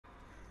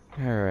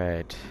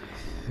Alright.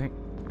 I think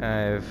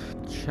I've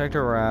checked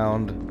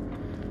around.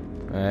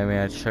 I mean,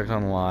 I checked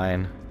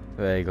online,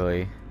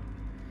 vaguely.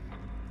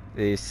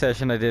 The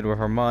session I did with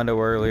Armando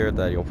earlier,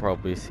 that you'll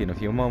probably see in a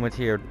few moments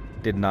here,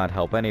 did not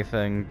help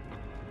anything.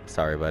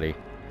 Sorry, buddy.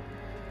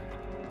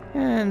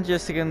 And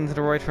just to get into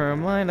the right frame of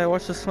mind, I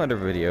watched the Slender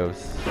videos.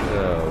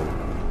 So,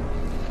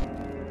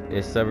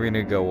 is that going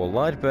to go a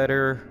lot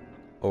better,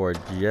 or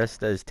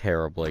just as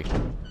terribly?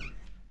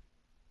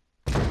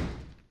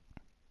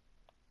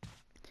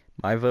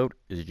 My vote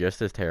is just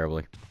as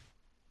terribly.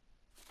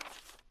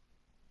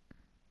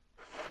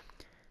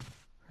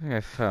 I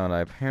found I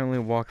apparently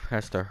walked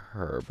past a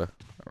herb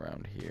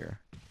around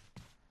here.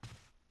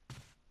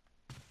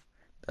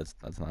 That's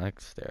not a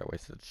stairway,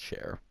 it's a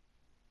chair.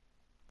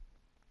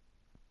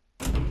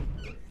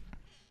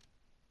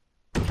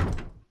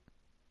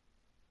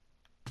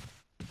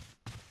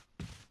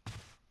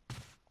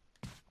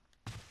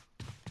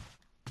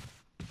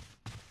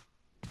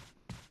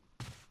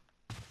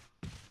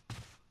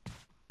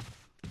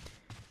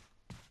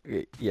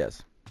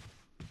 Yes.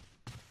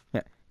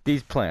 Yeah,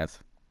 these plants.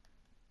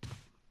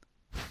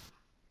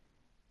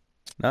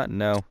 Not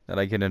know that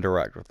I can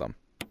interact with them.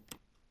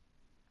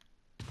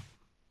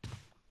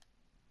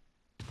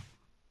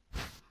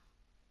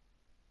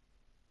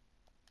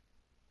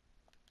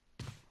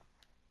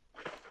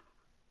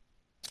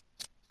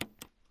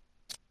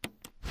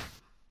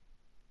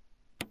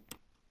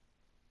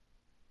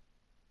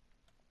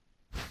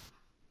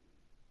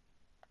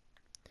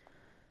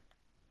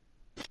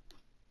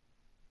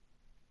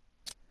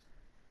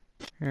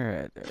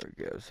 Alright, there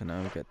we go. So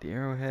now we got the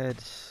arrowhead,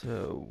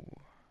 so...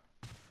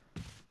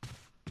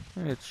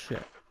 let's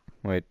check.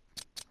 Wait,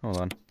 hold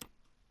on.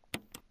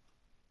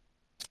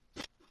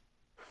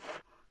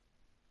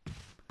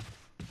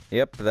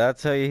 Yep,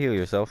 that's how you heal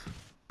yourself.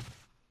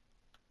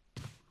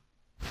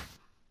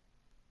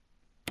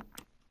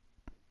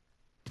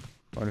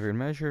 One of your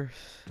measure,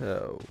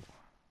 so...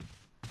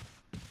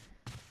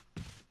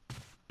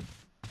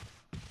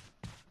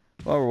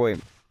 While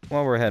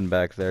we're heading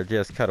back there,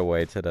 just cut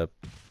away to the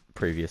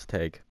previous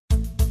take.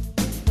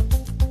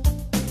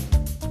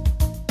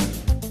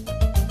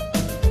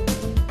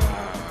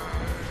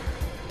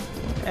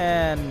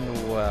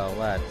 And, well,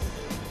 that's...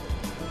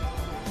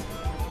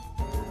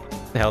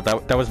 Hell,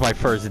 that was my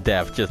first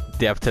death, just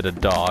death to the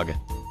dog.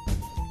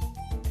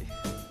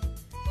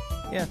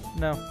 Yeah,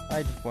 no,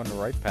 I just wanted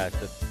right past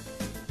it.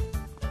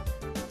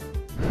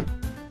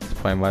 This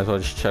point, might as well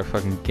just check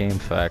fucking game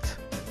facts.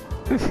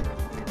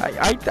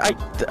 I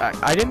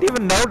didn't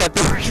even know that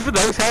there were even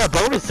those kind of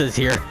bonuses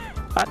here.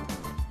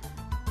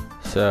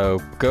 So,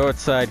 go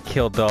outside,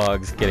 kill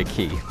dogs, get a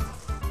key.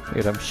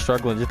 Dude, I'm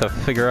struggling just to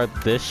figure out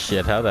this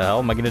shit. How the hell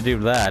am I gonna do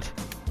that?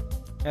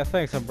 Yeah,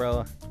 thanks,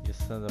 Umbrella. You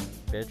son of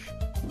a bitch.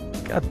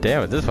 God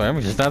damn it, this one, I'm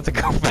just gonna have to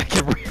go back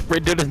and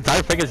redo this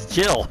entire thing as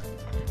Jill.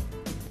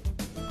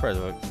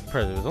 President, it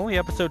was only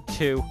episode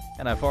 2,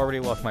 and I've already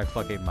lost my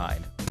fucking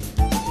mind.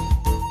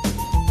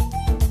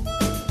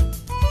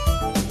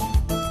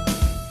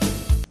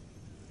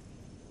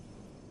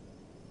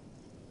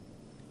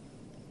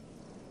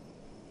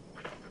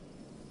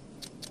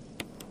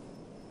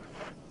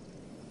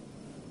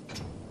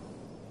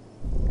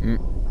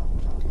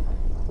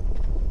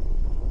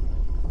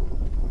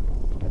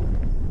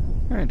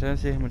 Alright, time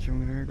to see how much I'm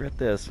gonna regret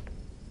this.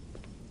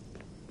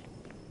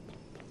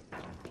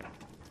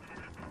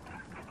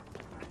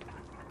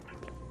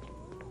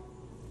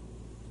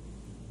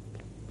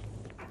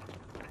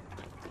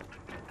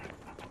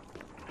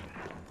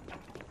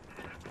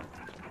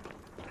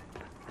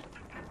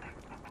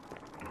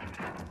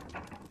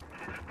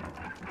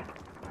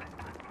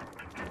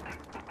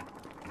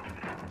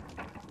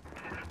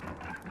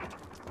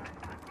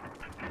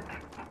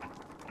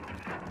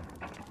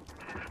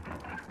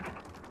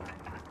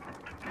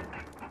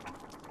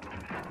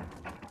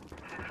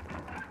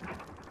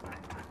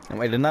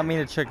 I did not mean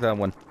to check that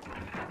one.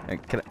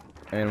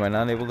 Am I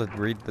not able to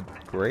read the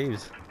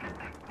graves?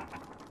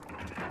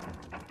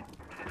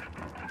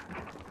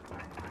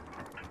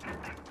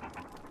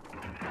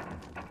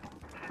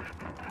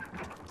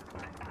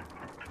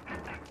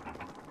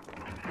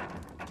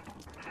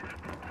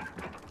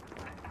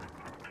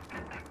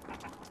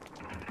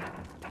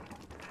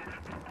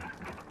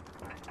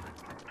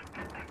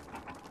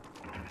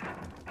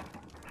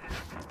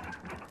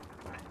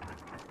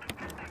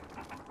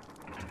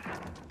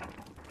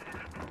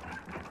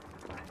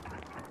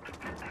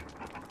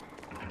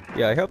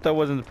 Yeah, I hope that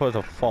wasn't supposed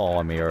to fall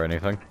on me or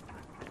anything.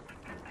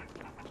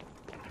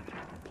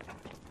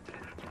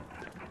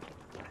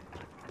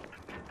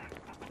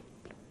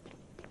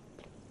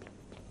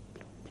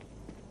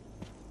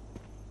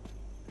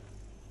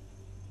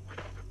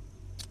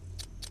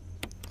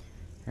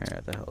 Alright,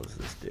 what the hell does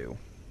this do?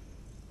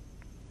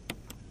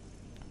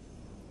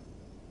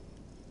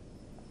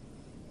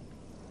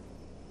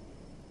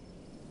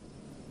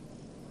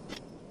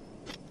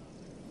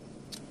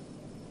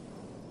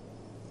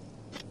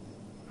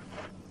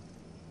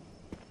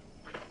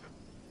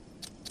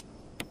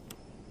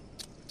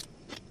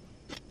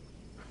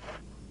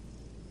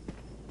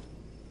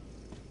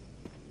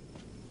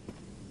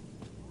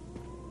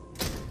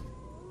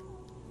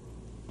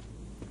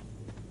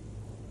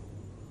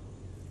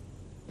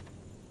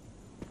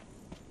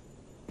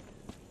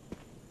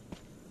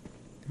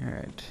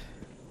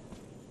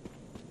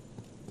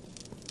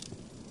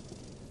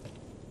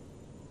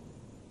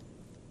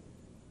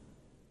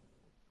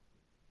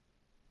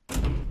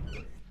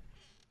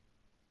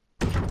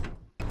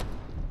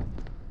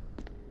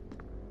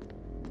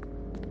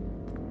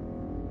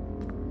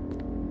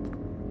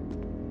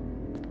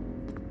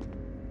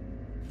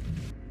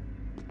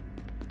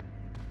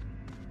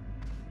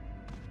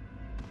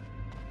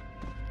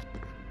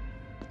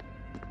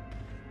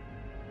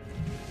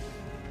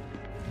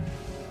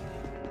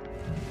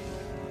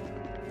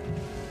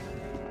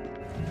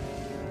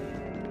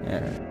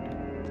 Alright.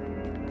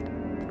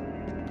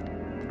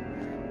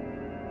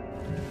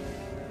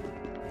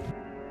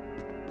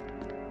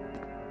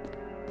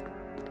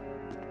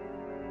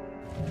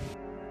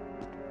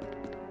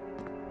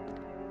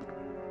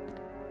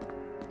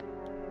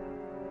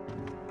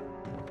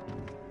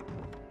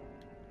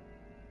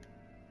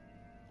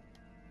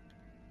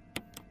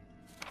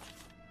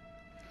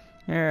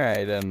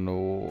 Alright,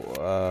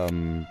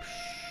 and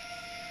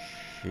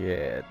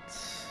shit.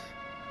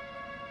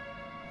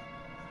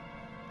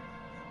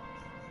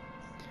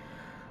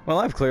 Well,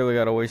 I've clearly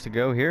got a ways to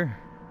go here.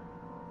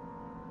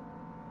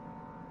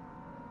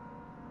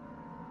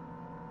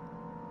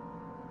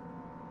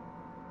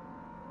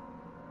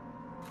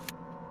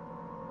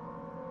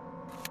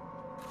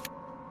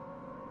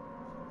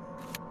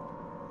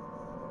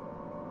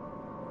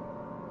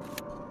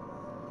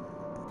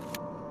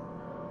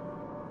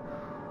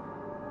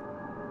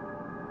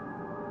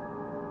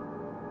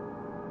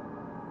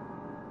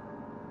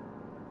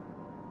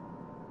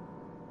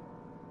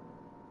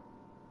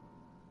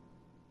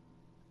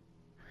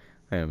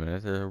 Wait a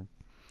minute,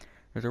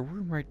 there's a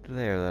room right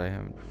there that I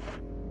haven't...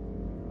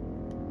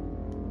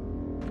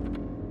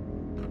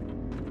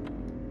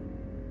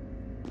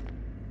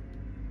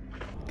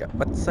 God,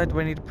 what side do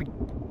I need to be?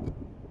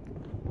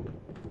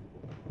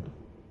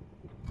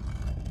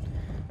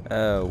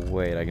 Oh,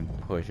 wait, I can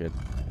push it.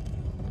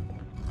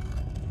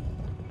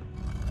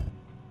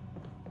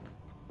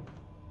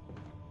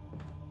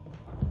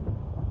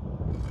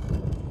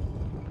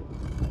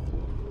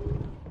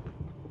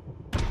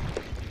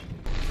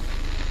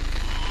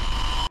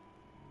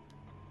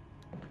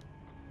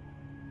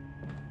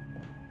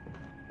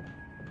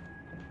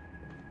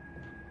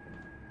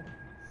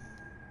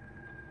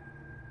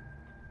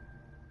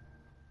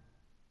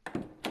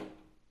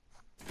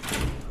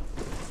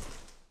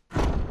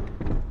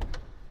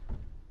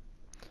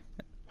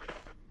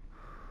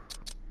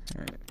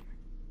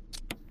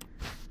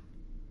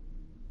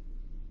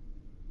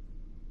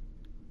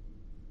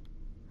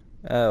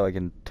 Oh, I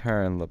can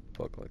turn the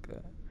book like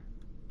that.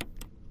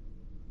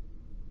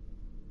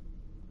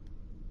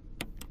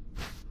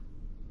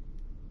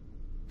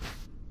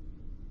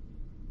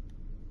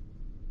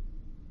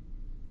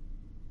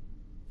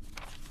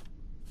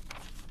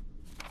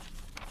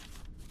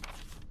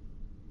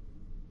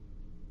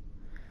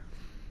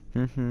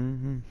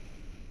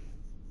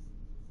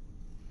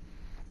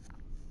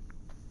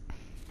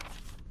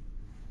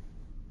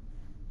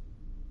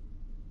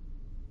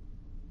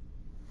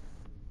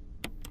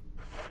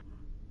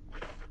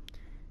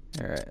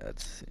 Alright,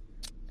 let's see.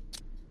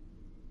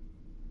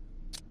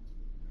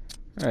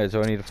 Alright,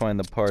 so I need to find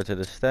the parts of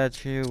the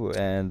statue,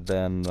 and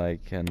then I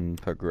can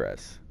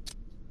progress.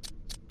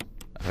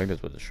 I think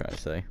that's what it's trying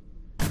to say.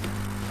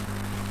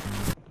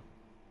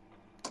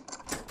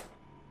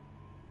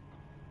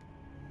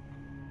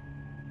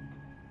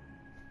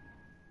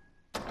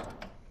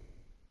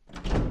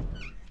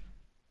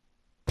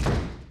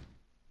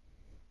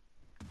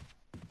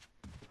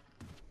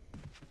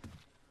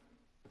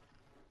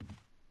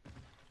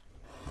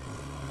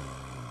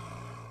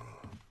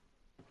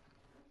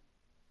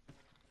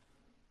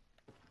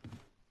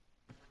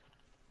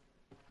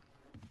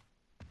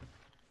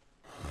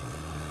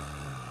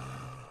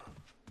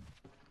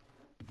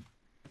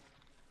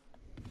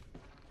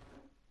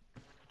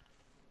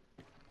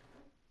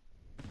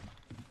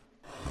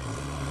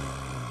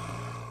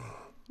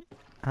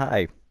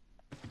 Hi.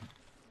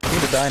 I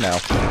need to die now.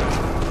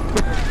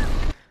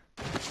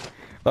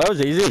 Well, that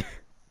was easy.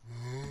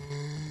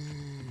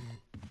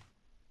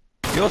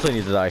 You also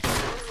need to die.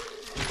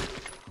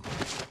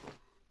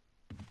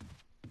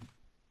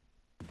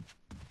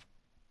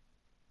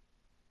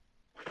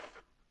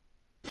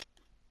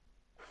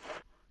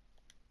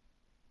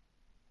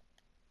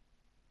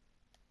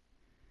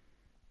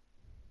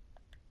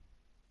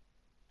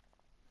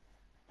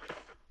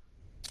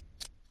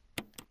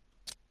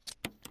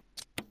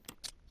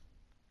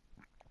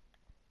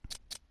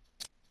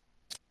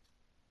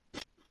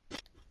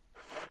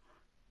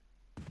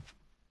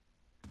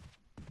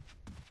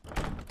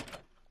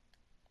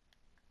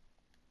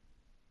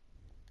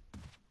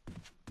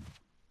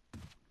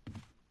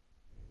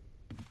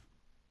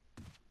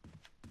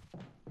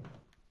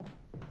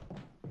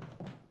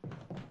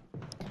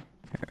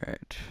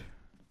 Alright.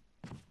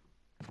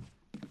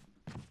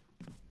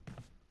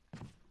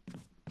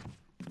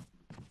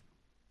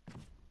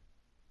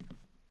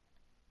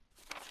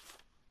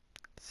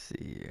 Let's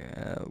see,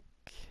 okay.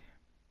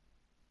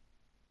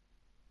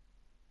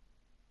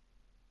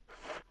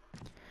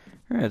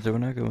 Alright, so we're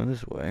not going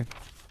this way.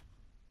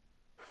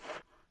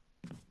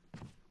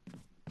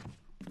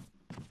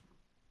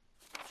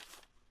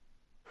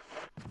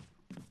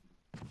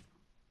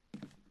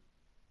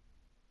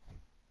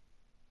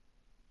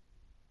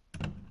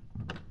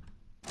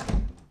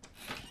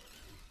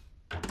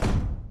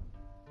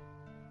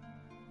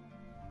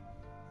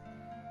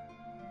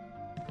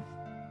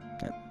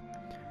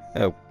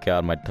 Oh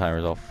god, my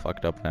timer's all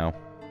fucked up now.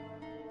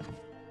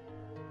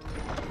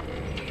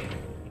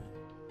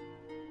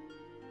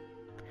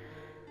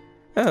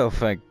 Oh,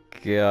 thank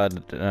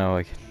god.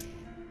 No,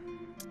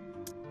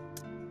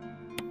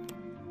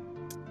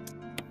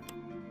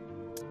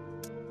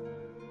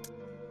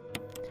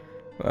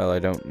 Well, I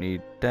don't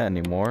need that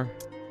anymore.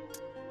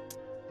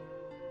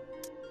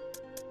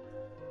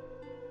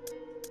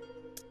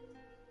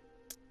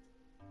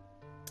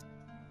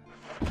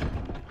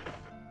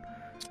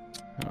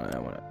 I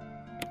want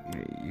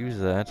to use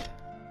that.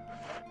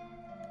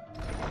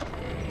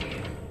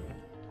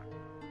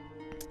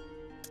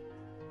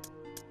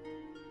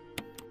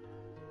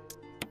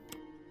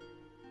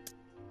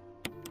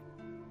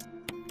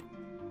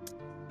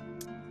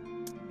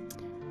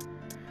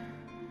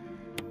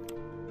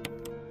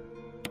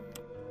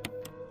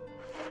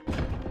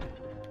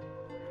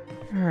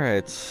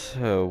 Alright,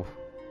 so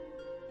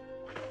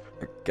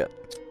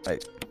I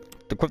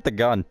equip the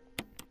gun.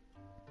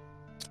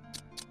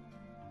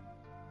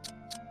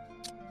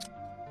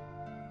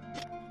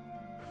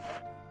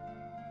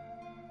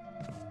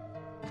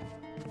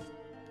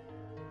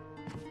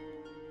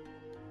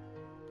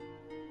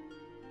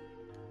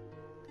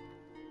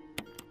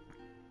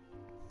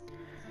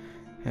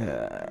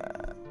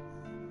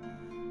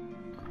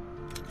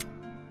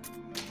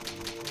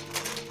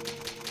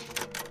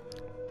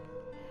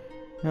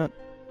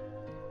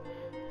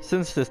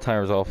 Since this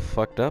timer's all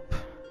fucked up,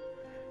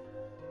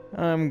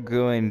 I'm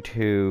going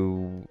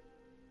to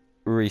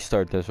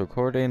restart this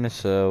recording,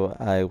 so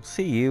I'll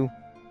see you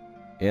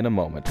in a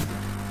moment.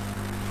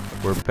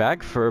 We're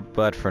back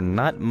but for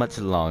not much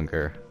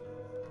longer.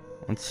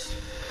 Let's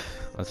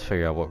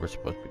figure out what we're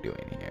supposed to be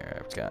doing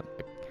here.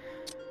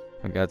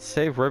 I've got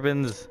save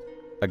ribbons,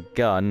 a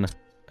gun,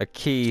 a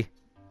key,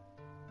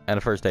 and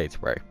a first aid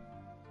spray.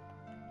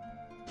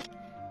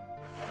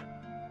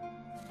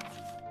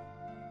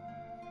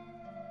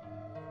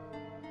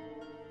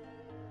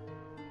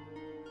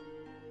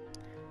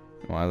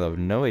 Well, I have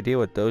no idea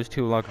what those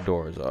two locked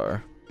doors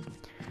are,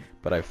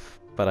 but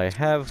I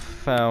have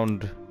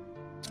found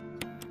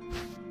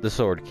the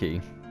sword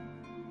key.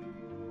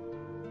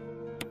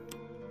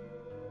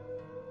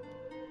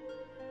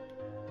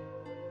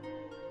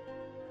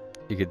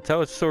 You can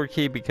tell it's sword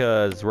key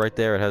because right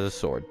there it has a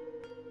sword.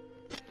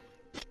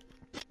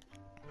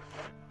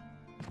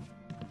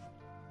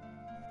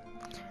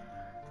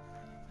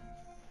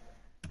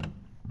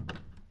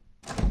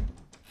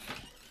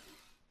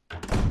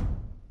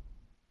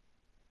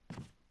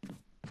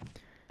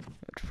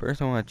 First,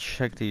 I want to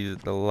check the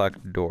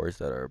locked doors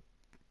that are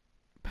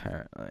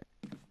apparently...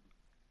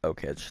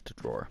 Okay, it's just a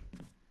drawer.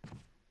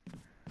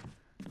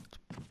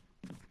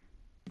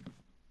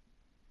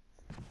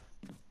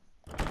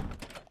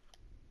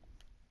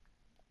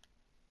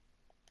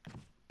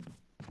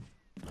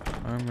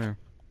 Armor.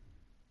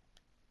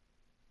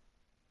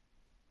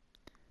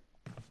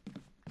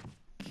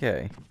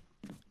 Okay.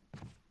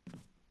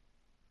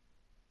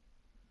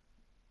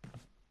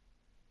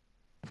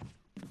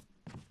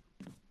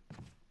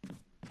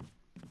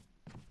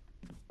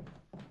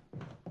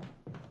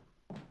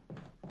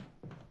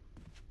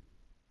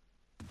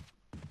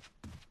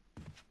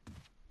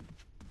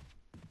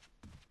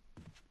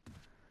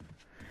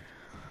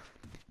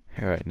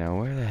 Alright, now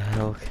where the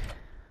hell...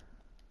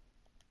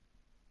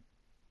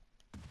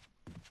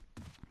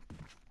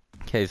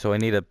 Okay, so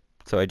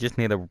I just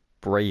need a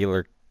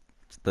regular,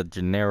 the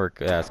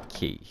generic ass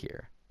key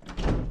here.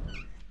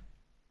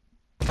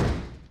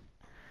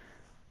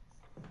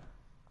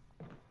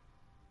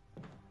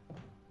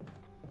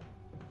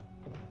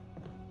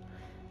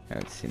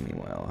 Let's see,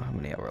 meanwhile, how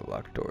many other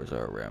locked doors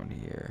are around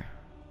here?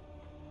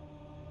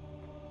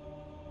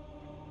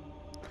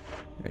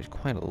 There's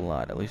quite a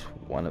lot. At least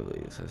one of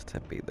these has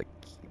to be the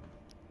key.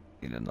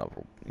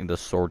 Need the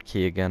sword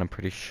key again, I'm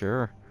pretty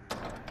sure.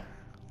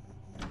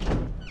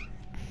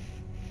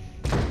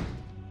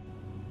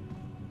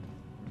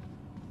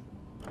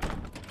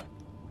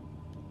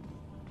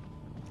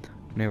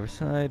 On the other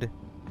side.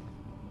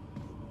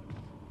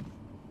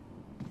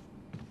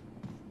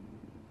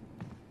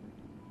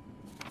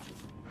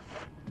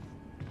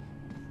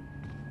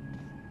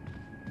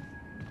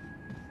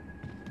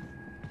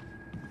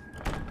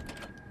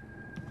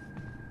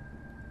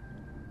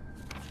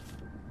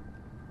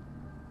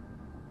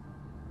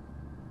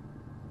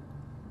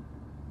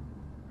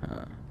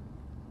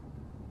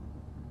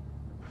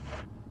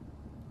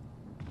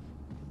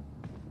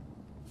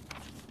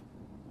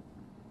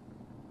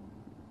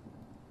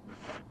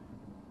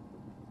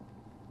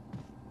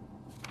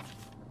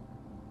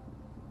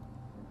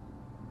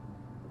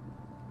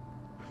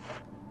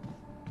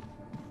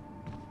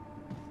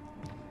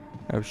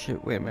 Oh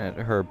shit, wait a minute,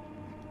 her...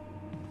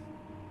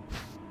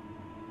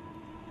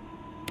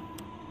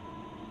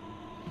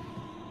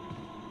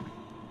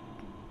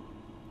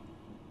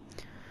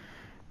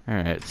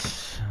 Alright,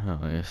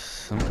 so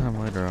sometime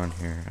later on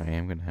here, I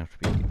am gonna have to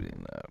be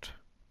using that.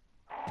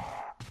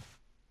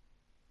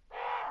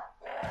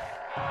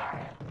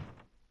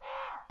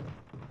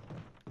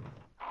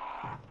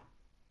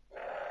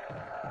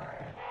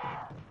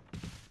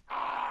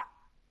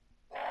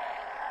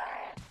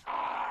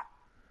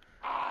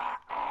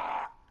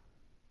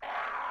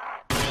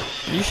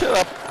 You shut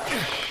up!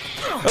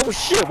 Oh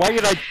shit, why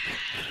did I...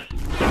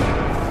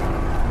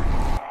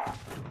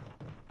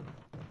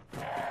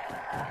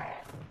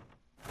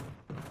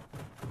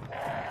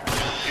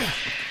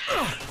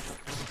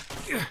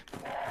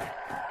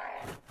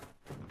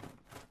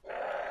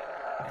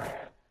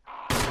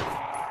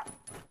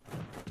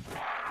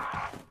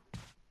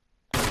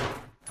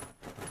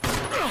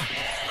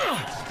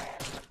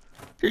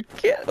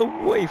 Get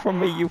away from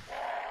me, you...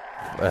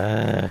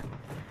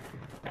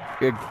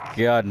 Good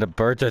God, the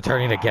birds are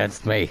turning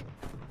against me.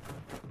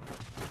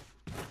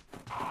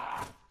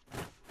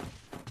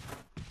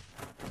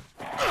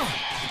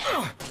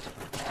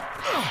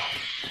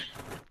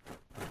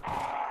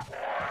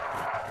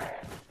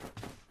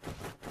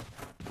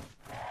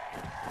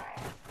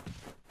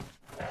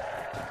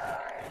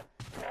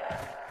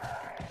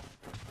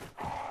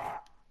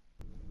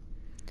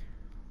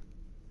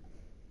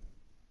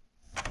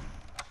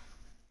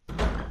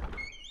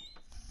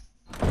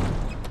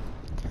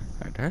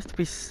 There has to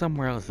be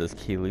somewhere else this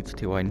key leads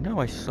to. I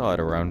know I saw it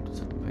around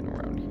something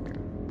around here.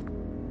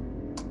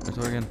 Where's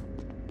it again?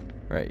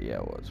 Right, yeah,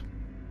 it was.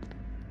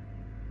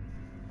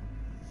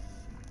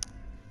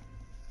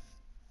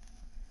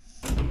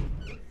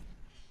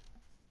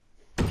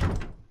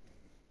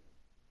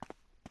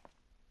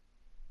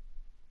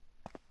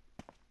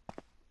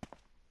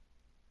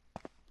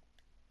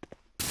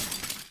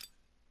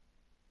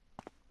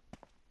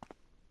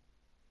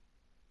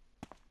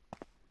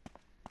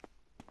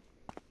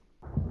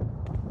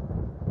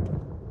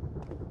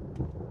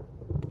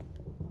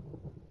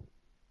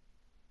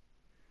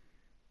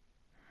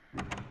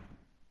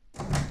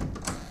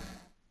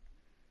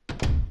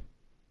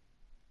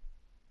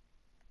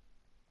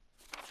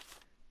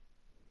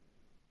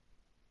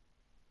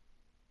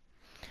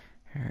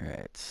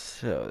 Alright,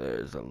 so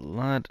there's a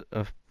lot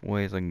of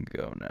ways I can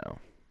go now.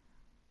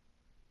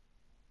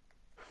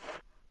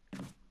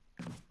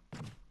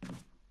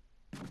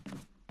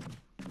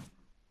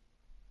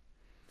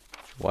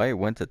 Why it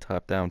went to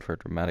top down for a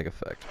dramatic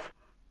effect.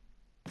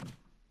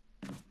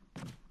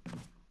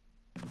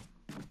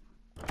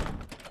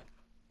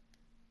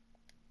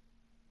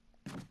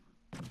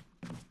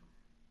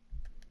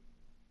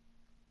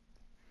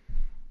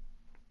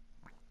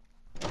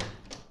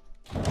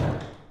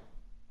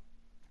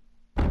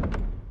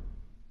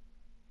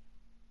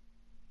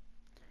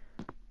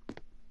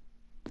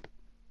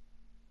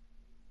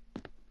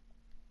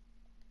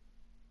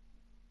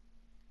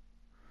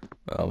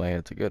 Well, maybe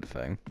it's a good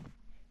thing.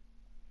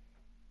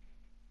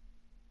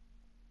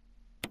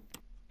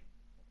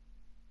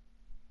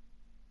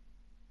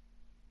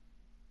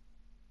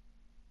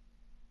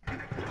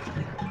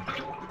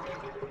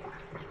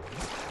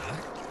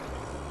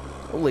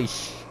 Holy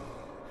sh...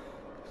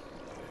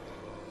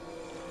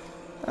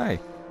 Hi.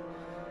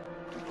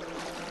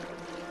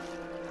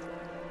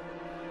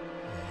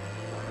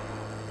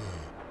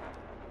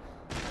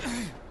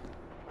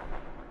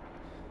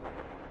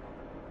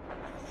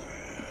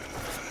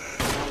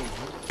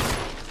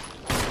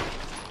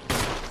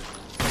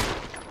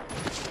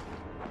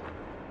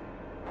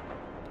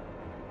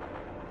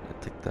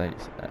 Take that, you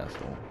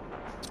asshole.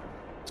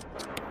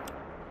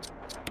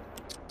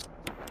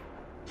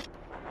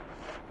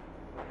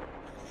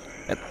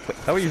 Wait,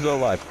 how are you still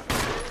alive?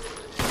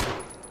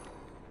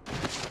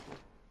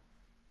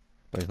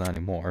 But he's not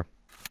anymore.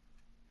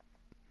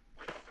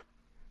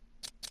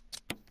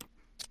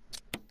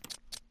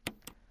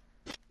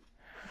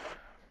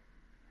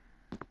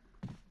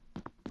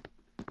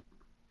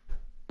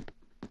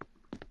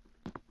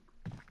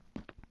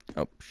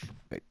 Oh,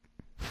 wait.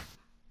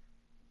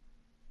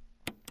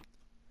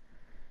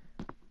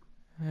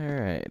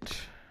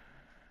 Alright.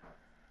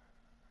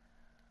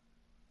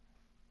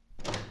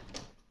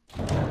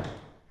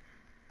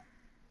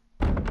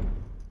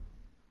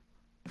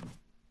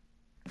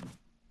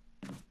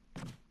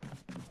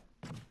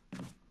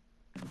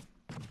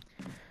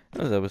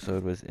 This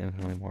episode was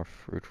infinitely more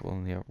fruitful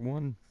than the other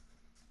one.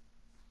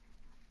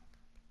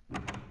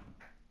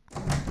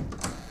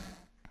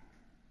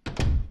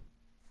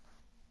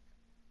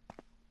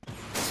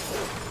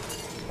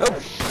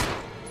 Oh!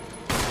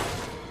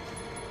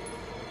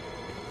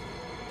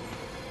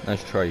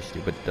 Nice try, you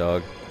stupid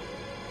dog.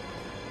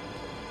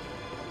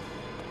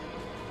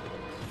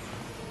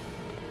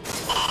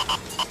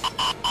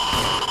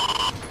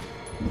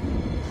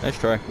 Nice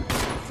try.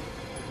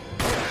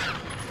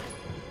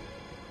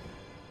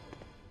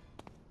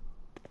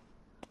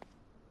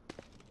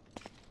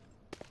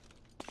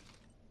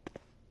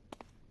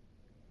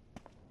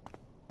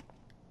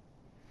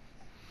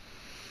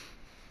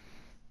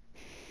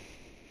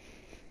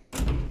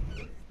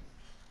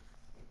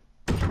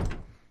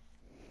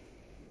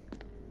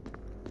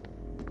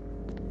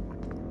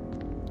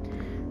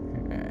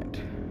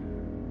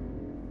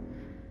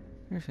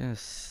 I'm just gonna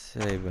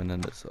save and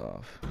end this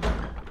off.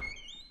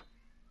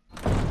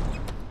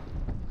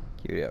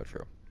 Cue the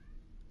outro.